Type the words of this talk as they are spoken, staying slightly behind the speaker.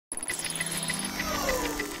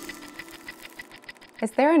Is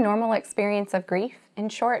there a normal experience of grief? In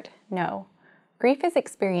short, no. Grief is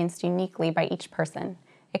experienced uniquely by each person.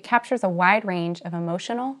 It captures a wide range of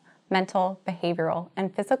emotional, mental, behavioral,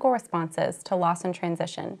 and physical responses to loss and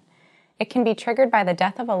transition. It can be triggered by the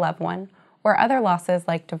death of a loved one or other losses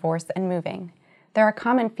like divorce and moving. There are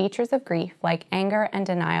common features of grief like anger and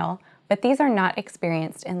denial, but these are not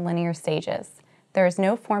experienced in linear stages. There is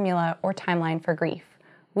no formula or timeline for grief.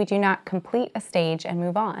 We do not complete a stage and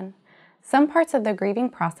move on. Some parts of the grieving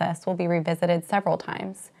process will be revisited several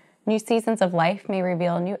times. New seasons of life may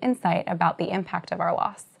reveal new insight about the impact of our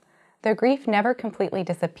loss. Though grief never completely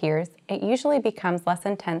disappears, it usually becomes less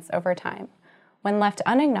intense over time. When left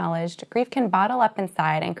unacknowledged, grief can bottle up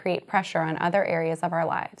inside and create pressure on other areas of our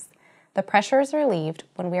lives. The pressure is relieved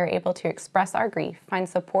when we are able to express our grief, find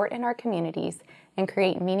support in our communities, and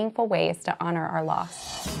create meaningful ways to honor our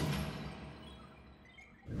loss.